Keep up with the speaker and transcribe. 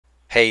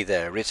Hey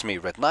there, it's me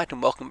Red Knight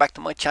and welcome back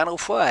to my channel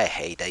for a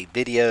Heyday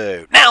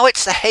video. Now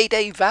it's the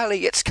Heyday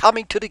Valley, it's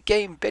coming to the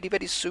game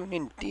very soon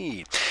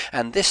indeed.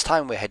 And this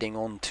time we're heading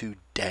on to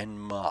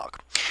Denmark.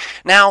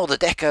 Now the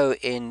deco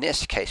in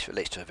this case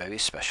relates to a very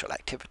special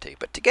activity,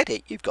 but to get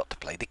it you've got to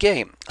play the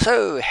game.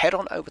 So head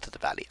on over to the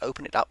valley,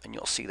 open it up and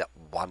you'll see that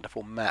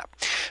wonderful map.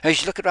 As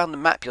you look around the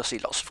map you'll see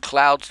lots of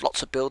clouds,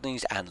 lots of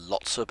buildings and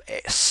lots of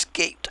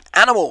escaped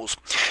animals.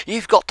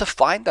 You've got to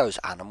find those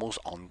animals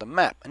on the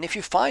map, and if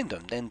you find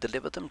them then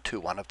deliver them to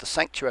one of the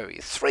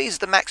sanctuaries. 3 is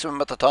the maximum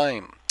at the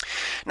time.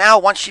 Now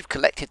once you've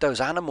collected those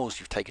animals,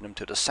 you've taken them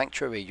to the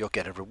sanctuary, you'll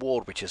get a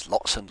reward which is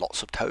lots and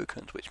lots of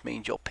tokens, which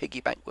means your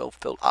piggy bank will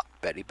fill up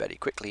very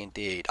quickly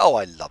indeed. Oh,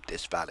 I love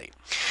this valley.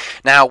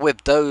 Now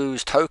with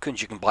those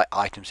tokens you can buy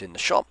items in the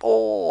shop,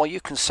 or you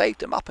can save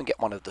them up and get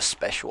one of the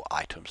special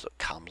items that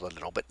comes a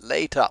little bit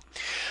later.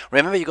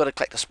 Remember, you've got to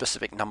collect a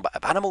specific number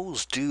of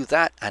animals, do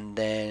that and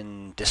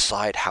then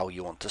decide how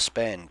you want to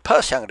spend.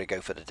 Personally I'm going to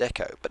go for the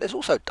deco, but there's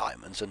also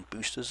diamonds and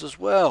boosters as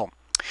well.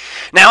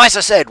 Now as I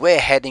said, we're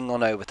heading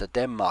on over to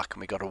Denmark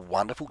and we got a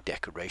wonderful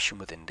decoration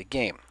within the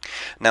game.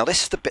 Now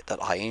this is the bit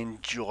that I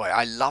enjoy.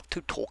 I love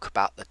to talk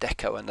about the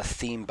deco and the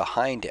theme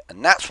behind it,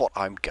 and that's what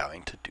I'm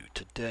going to do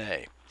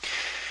today.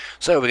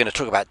 So we're going to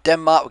talk about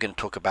Denmark, we're going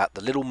to talk about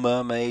the Little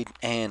Mermaid,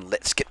 and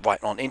let's get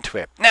right on into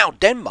it. Now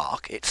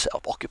Denmark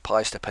itself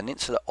occupies the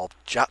peninsula of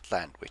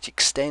Jutland, which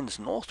extends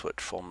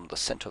northward from the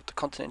centre of the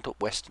continental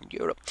Western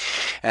Europe,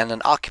 and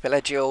an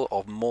archipelago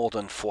of more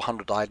than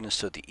 400 islands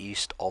to the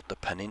east of the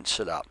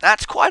peninsula.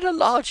 That's quite a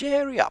large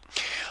area.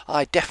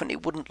 I definitely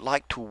wouldn't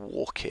like to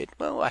walk it.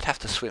 Well, I'd have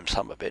to swim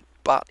some of it,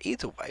 but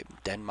either way,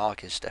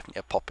 Denmark is definitely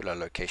a popular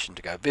location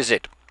to go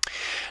visit.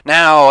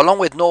 Now, along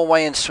with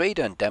Norway and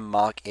Sweden,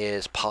 Denmark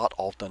is part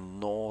of the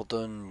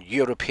northern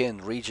European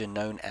region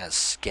known as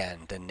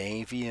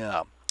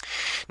Scandinavia.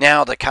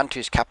 Now, the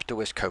country's capital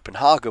is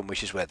Copenhagen,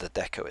 which is where the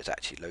deco is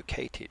actually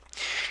located.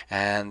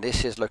 And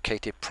this is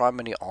located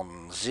primarily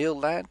on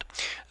Zealand.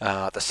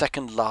 The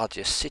second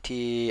largest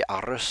city,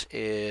 Aarhus,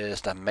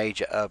 is the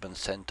major urban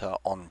centre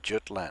on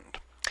Jutland.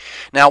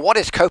 Now, what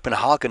is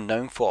Copenhagen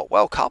known for?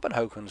 Well,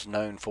 Copenhagen's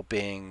known for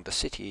being the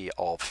city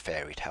of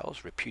fairy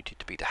tales, reputed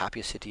to be the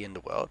happiest city in the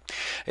world.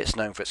 It's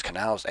known for its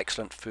canals,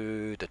 excellent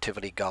food, the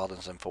Tivoli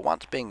Gardens, and for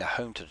once being the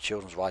home to the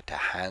children's writer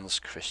Hans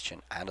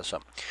Christian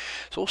Andersen.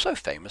 It's also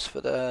famous for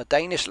the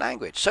Danish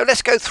language. So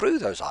let's go through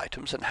those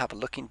items and have a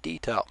look in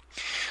detail.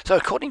 So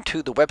according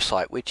to the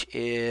website, which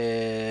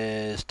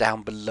is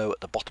down below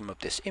at the bottom of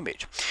this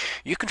image,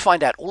 you can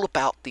find out all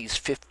about these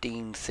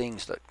 15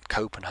 things that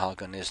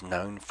Copenhagen is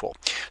known for.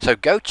 So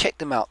go check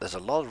them out. There's a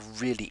lot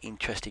of really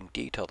interesting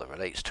detail that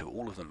relates to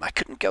all of them. I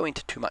couldn't go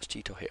into too much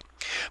detail here,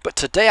 but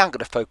today I'm going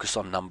to focus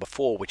on number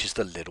 4, which is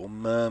the Little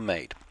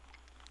Mermaid.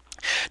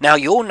 Now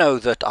you all know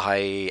that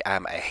I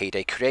am a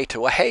Heyday creator.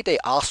 Well, Heyday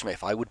asked me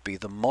if I would be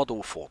the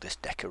model for this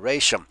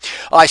decoration.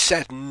 I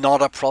said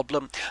not a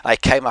problem. I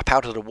came up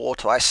out of the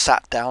water, I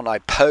sat down, I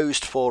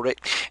posed for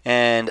it,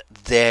 and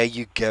there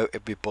you go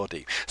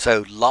everybody.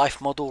 So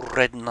life model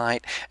Red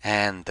Knight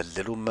and the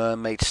Little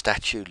Mermaid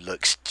statue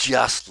looks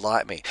just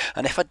like me.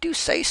 And if I do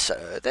say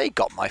so, they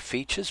got my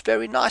features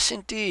very nice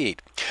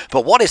indeed.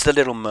 But what is the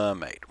Little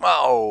Mermaid?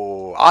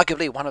 Well,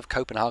 arguably one of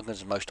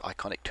Copenhagen's most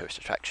iconic tourist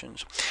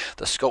attractions.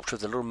 The sculpture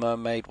of the Little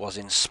Mermaid was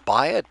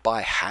inspired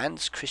by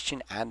Hans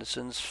Christian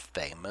Andersen's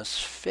famous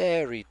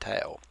fairy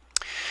tale.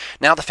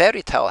 Now the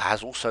fairy tale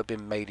has also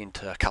been made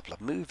into a couple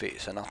of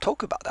movies, and I'll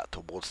talk about that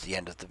towards the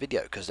end of the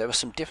video because there are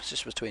some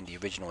differences between the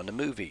original and the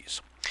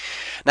movies.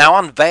 Now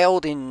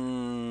unveiled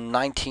in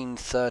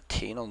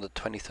 1913 on the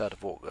 23rd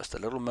of August, the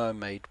Little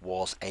Mermaid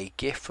was a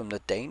gift from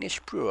the Danish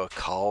brewer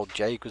Carl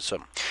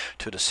Jacobsen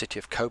to the city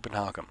of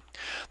Copenhagen.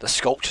 The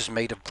sculpture is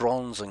made of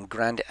bronze and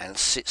granite and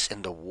sits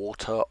in the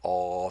water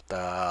of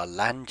the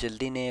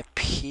Langeline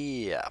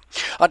Pier.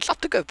 I'd love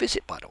to go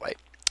visit, by the way.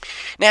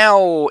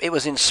 Now, it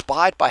was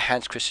inspired by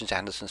Hans Christian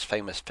Andersen's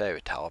famous fairy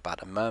tale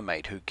about a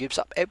mermaid who gives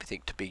up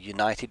everything to be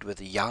united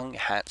with a young,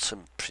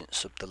 handsome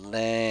prince of the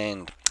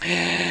land.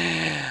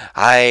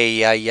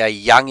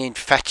 Young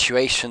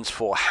infatuations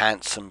for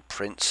handsome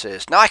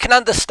princes. Now, I can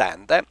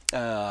understand that,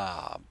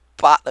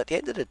 but at the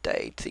end of the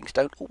day, things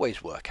don't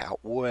always work out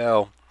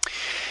well.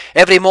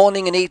 Every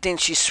morning and evening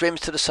she swims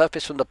to the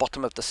surface from the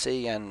bottom of the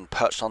sea, and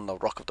perched on the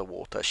rock of the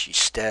water she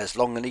stares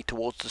longingly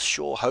towards the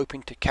shore,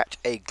 hoping to catch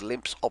a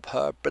glimpse of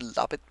her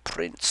beloved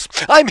prince.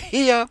 I'm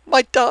here,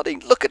 my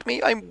darling, look at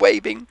me, I'm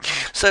waving.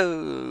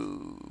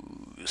 So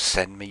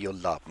send me your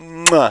love.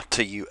 Mwah,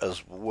 to you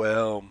as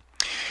well.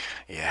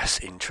 Yes,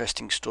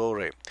 interesting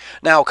story.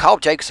 Now, Carl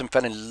Jacobsen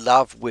fell in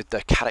love with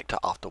the character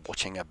after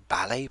watching a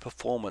ballet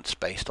performance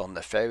based on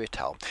the fairy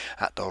tale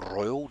at the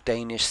Royal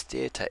Danish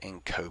Theatre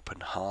in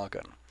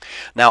Copenhagen.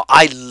 Now,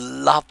 I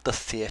love the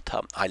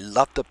theatre, I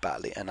love the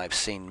ballet, and I've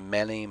seen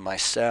many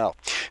myself.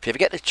 If you ever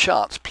get the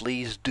chance,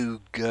 please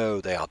do go.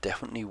 They are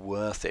definitely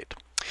worth it.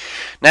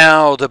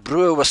 Now, the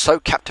brewer was so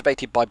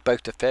captivated by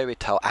both the fairy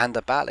tale and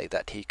the ballet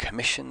that he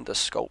commissioned the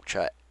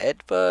sculptor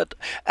Edvard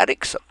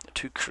Eriksson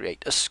to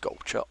create a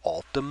sculpture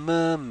of the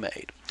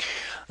mermaid.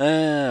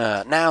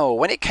 Now,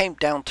 when it came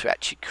down to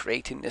actually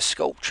creating this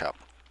sculpture,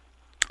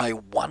 I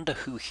wonder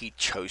who he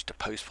chose to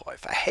pose for.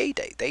 For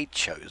Heyday, they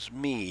chose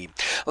me.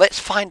 Let's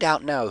find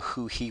out now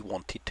who he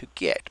wanted to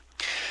get.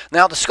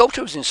 Now, the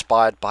sculpture was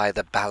inspired by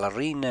the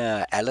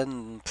ballerina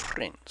Ellen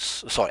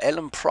Price,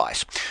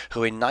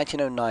 who in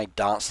 1909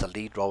 danced the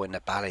lead role in the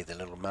ballet The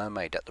Little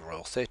Mermaid at the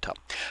Royal Theatre.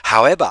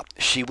 However,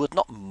 she would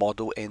not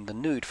model in the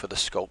nude for the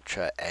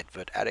sculptor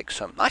Edvard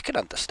Eriksson. I can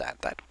understand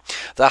that.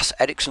 Thus,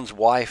 Eriksson's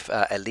wife,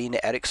 Elena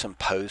Eriksson,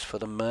 posed for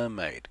the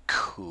mermaid.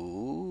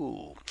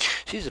 Cool.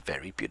 She's a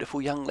very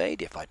beautiful young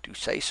lady, if I do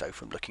say so,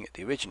 from looking at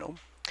the original.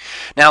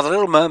 Now, the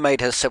Little Mermaid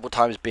has several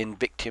times been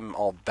victim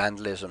of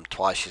vandalism.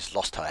 Twice she's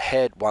lost her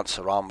head, once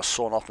her arm was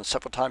sawn off, and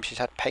several times she's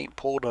had paint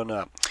poured on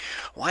her.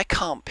 Why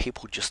can't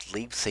people just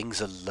leave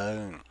things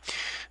alone?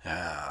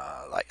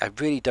 I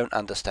really don't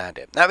understand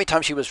it. Now, every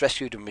time she was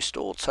rescued and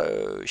restored,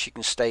 so she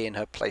can stay in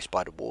her place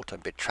by the water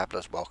and bid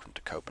travellers welcome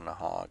to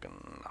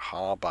Copenhagen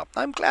Harbour.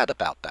 I'm glad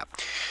about that.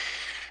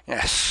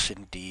 Yes,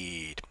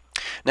 indeed.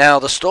 Now,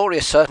 the story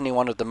is certainly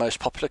one of the most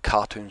popular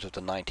cartoons of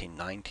the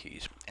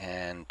 1990s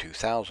and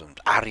 2000s.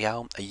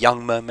 Ariel, a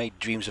young mermaid,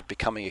 dreams of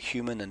becoming a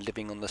human and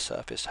living on the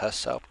surface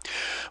herself.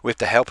 With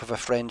the help of a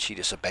friend, she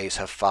disobeys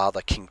her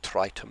father, King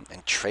Triton,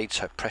 and trades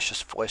her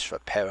precious voice for a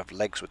pair of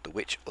legs with the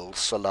witch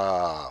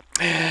Ursula.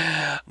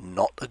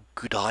 Not a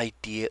good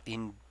idea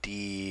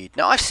indeed.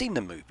 Now, I've seen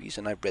the movies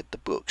and I've read the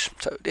books,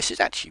 so this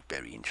is actually a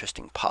very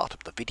interesting part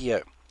of the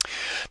video.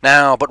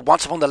 Now, but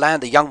once upon the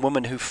land, the young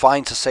woman who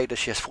finds a sailor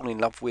she has fallen in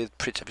love with,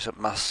 Prince Eriksson,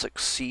 must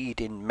succeed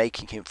in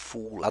making him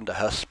fall under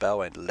her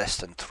spell in less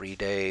than 3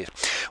 days,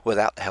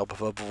 without the help of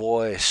her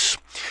voice.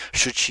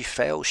 Should she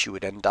fail, she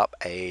would end up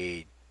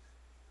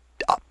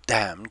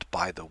damned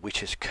by the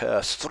witch's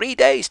curse. 3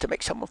 days to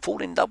make someone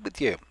fall in love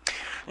with you.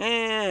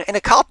 In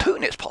a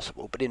cartoon it's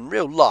possible, but in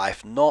real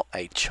life, not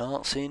a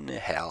chance in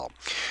hell.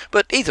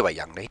 But either way,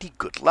 young lady,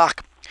 good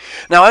luck.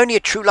 Now, only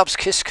a true love's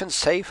kiss can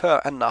save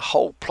her, and the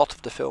whole plot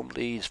of the film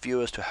leads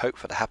viewers to hope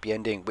for the happy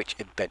ending, which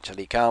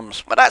eventually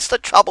comes. But that's the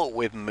trouble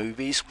with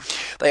movies.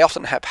 They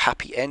often have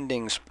happy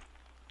endings,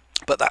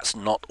 but that's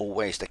not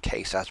always the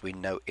case, as we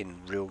know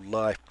in real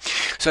life.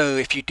 So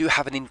if you do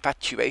have an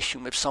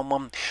infatuation with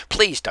someone,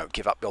 please don't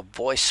give up your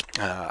voice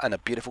and a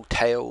beautiful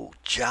tail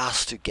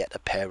just to get a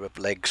pair of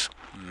legs.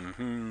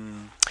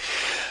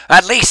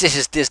 At least this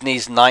is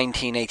Disney's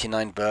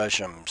 1989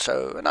 version.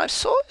 And I've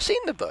seen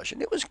the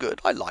version. It was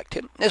good. I liked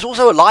it. There's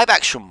also a live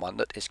action one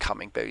that is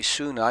coming very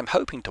soon, and I'm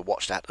hoping to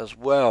watch that as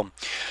well.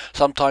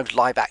 Sometimes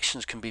live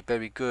actions can be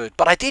very good,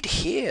 but I did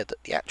hear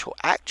that the actual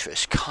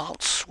actress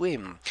can't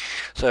swim.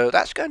 So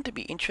that's going to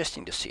be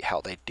interesting to see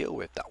how they deal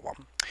with that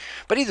one.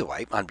 But either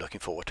way, I'm looking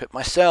forward to it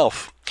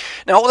myself.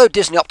 Now, although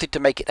Disney opted to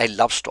make it a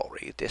love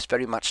story, this is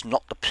very much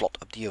not the plot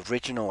of the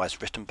original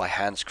as written by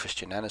Hans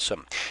Christian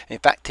Andersen. In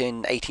fact, in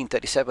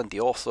 1837, the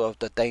author of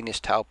the Danish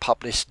tale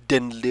published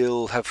Den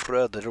Lille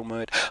Havre, the Little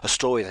Mermaid, a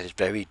story that is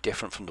very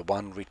different from the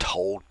one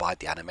retold by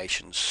the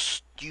animation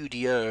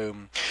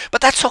studio.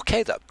 But that's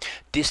okay though.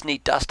 Disney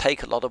does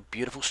take a lot of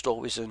beautiful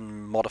stories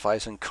and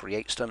modifies and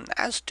creates them,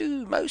 as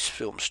do most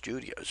film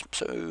studios.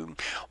 So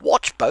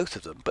watch both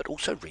of them, but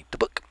also read the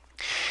book.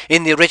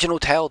 In the original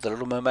tale, the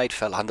Little Mermaid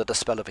fell under the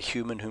spell of a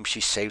human whom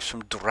she saves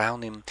from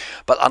drowning,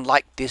 but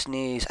unlike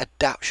Disney's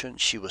adaptation,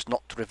 she was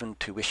not driven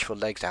to wish for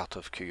legs out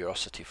of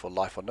curiosity for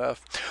life on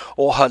Earth,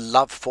 or her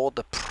love for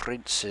the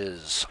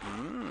princes.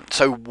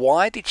 So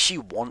why did she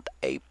want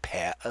a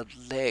pair of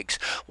legs?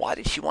 Why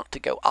did she want to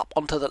go up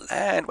onto the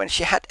land when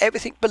she had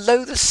everything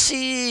below the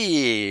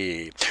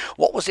sea?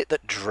 What was it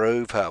that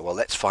drove her? Well,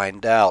 let's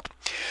find out.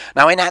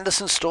 Now, in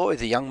Andersen's story,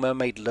 the young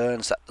mermaid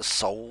learns that the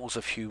souls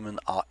of humans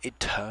are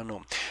eternal,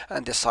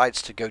 and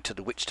decides to go to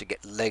the witch to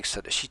get legs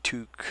so that she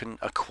too can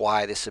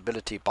acquire this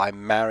ability by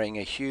marrying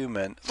a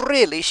human.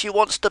 Really, she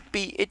wants to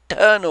be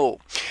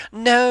eternal?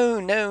 No.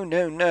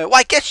 Well,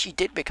 I guess she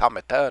did become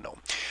eternal.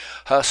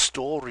 Her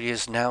story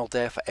is now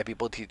there for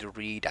everybody to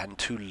read and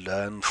to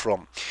learn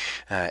from,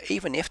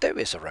 even if there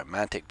is a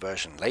romantic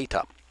version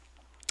later.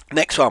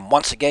 Next one,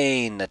 once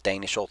again, the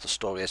Danish author's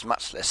story is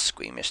much less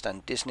squeamish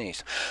than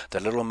Disney's. The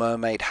Little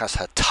Mermaid has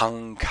her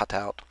tongue cut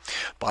out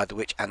by the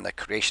witch, and the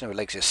creation of her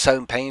legs is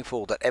so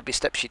painful that every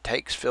step she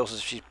takes feels as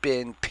if she's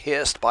been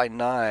pierced by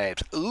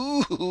knives.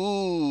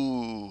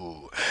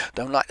 Ooh!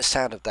 Don't like the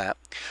sound of that.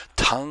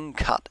 Tongue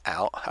cut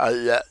out.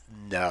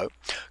 No,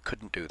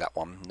 couldn't do that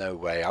one. No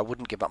way. I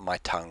wouldn't give up my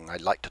tongue. I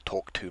like to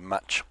talk too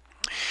much.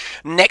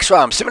 Next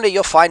one. Similarly,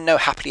 you'll find no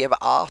happily ever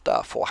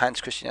after for Hans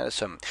Christian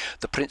Andersen.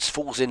 The prince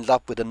falls in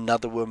love with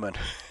another woman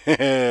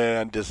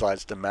and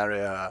decides to marry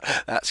her.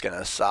 That's going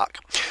to suck.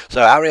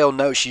 So Ariel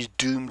knows she's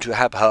doomed to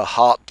have her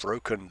heart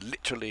broken,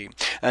 literally,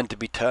 and to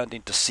be turned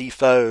into sea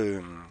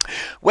foam.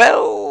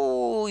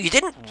 Well, you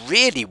didn't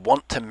really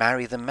want to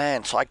marry the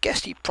man, so I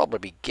guess you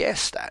probably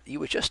guessed that.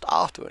 You were just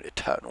after an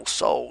eternal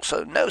soul,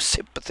 so no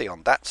sympathy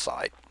on that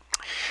side.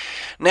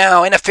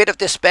 Now, in a fit of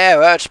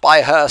despair urged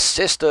by her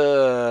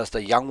sisters,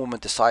 the young woman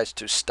decides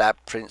to stab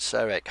Prince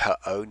Eric, her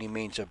only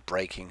means of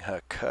breaking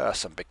her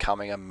curse and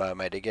becoming a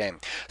mermaid again.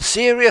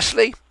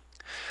 Seriously?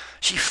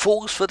 She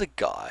falls for the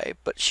guy,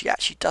 but she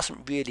actually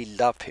doesn't really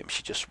love him.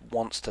 She just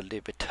wants to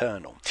live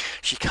eternal.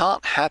 She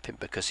can't have him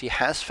because he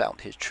has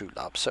found his true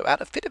love, so out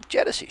of a fit of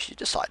jealousy, she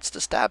decides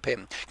to stab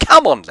him.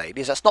 Come on,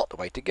 ladies, that's not the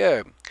way to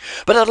go.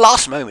 But at the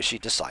last moment, she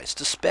decides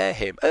to spare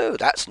him. Oh,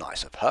 that's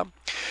nice of her.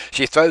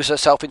 She throws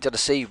herself into the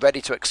sea, ready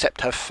to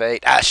accept her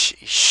fate, as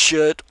she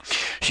should.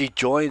 She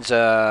joins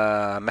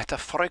a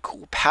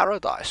metaphorical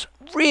paradise.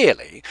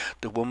 Really,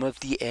 the woman of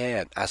the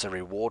air, as a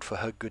reward for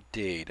her good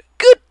deed.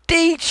 Good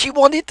deed! She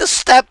wanted to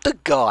stab the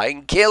guy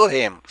and kill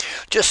him,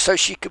 just so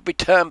she could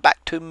return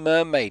back to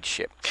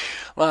mermaidship.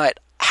 Right,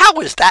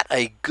 how is that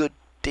a good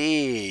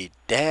deed?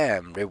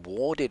 Damn,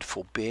 rewarded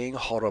for being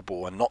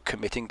horrible and not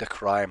committing the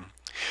crime.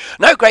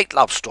 No great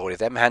love story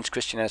then. Hans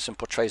Christian Andersen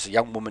portrays a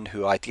young woman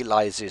who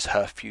idealizes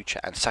her future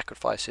and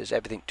sacrifices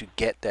everything to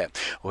get there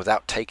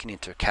without taking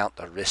into account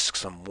the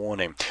risks and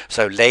warning.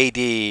 So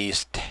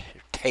ladies,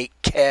 take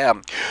care.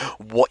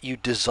 What you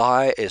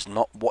desire is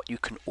not what you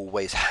can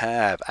always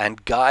have.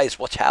 And guys,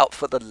 watch out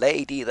for the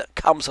lady that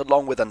comes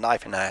along with a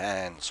knife in her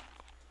hands.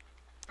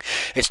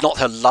 It's not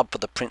her love for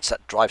the prince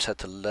that drives her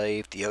to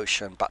leave the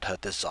ocean, but her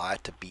desire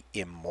to be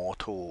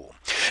immortal.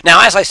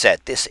 Now, as I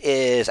said, this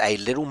is a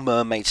Little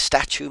Mermaid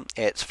statue.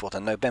 It's for the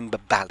November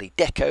Valley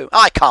Deco.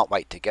 I can't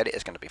wait to get it.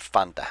 It's going to be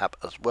fun to have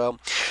as well.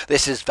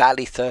 This is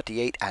Valley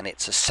 38, and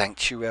it's a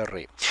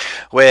sanctuary.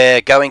 We're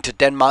going to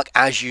Denmark,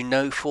 as you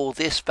know, for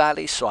this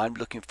valley, so I'm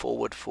looking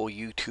forward for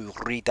you to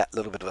read that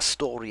little bit of a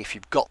story if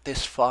you've got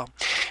this far,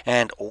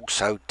 and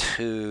also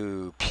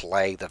to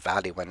play the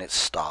valley when it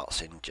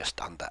starts in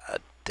just under a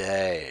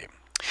day.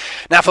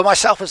 Now, for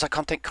myself as a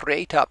content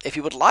creator, if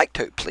you would like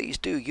to, please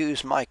do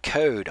use my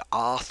code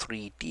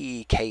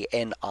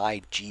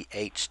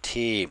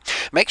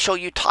R3DKNIGHT. Make sure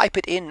you type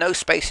it in, no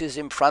spaces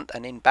in front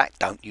and in back.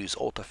 Don't use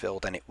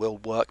autofill, then it will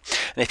work.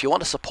 And if you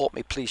want to support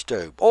me, please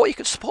do. Or you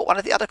can support one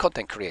of the other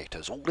content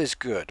creators. All is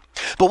good.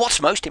 But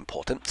what's most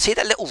important, see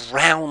that little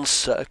round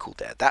circle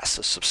there? That's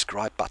the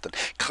subscribe button.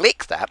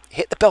 Click that,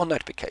 hit the bell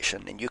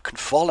notification, and you can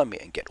follow me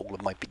and get all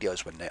of my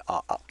videos when they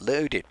are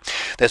uploaded.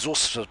 There's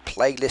also a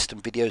playlist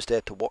and videos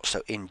there to watch,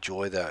 so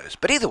enjoy those.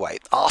 But either way,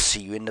 I'll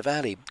see you in the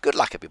valley. Good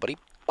luck, everybody.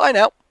 Bye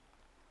now.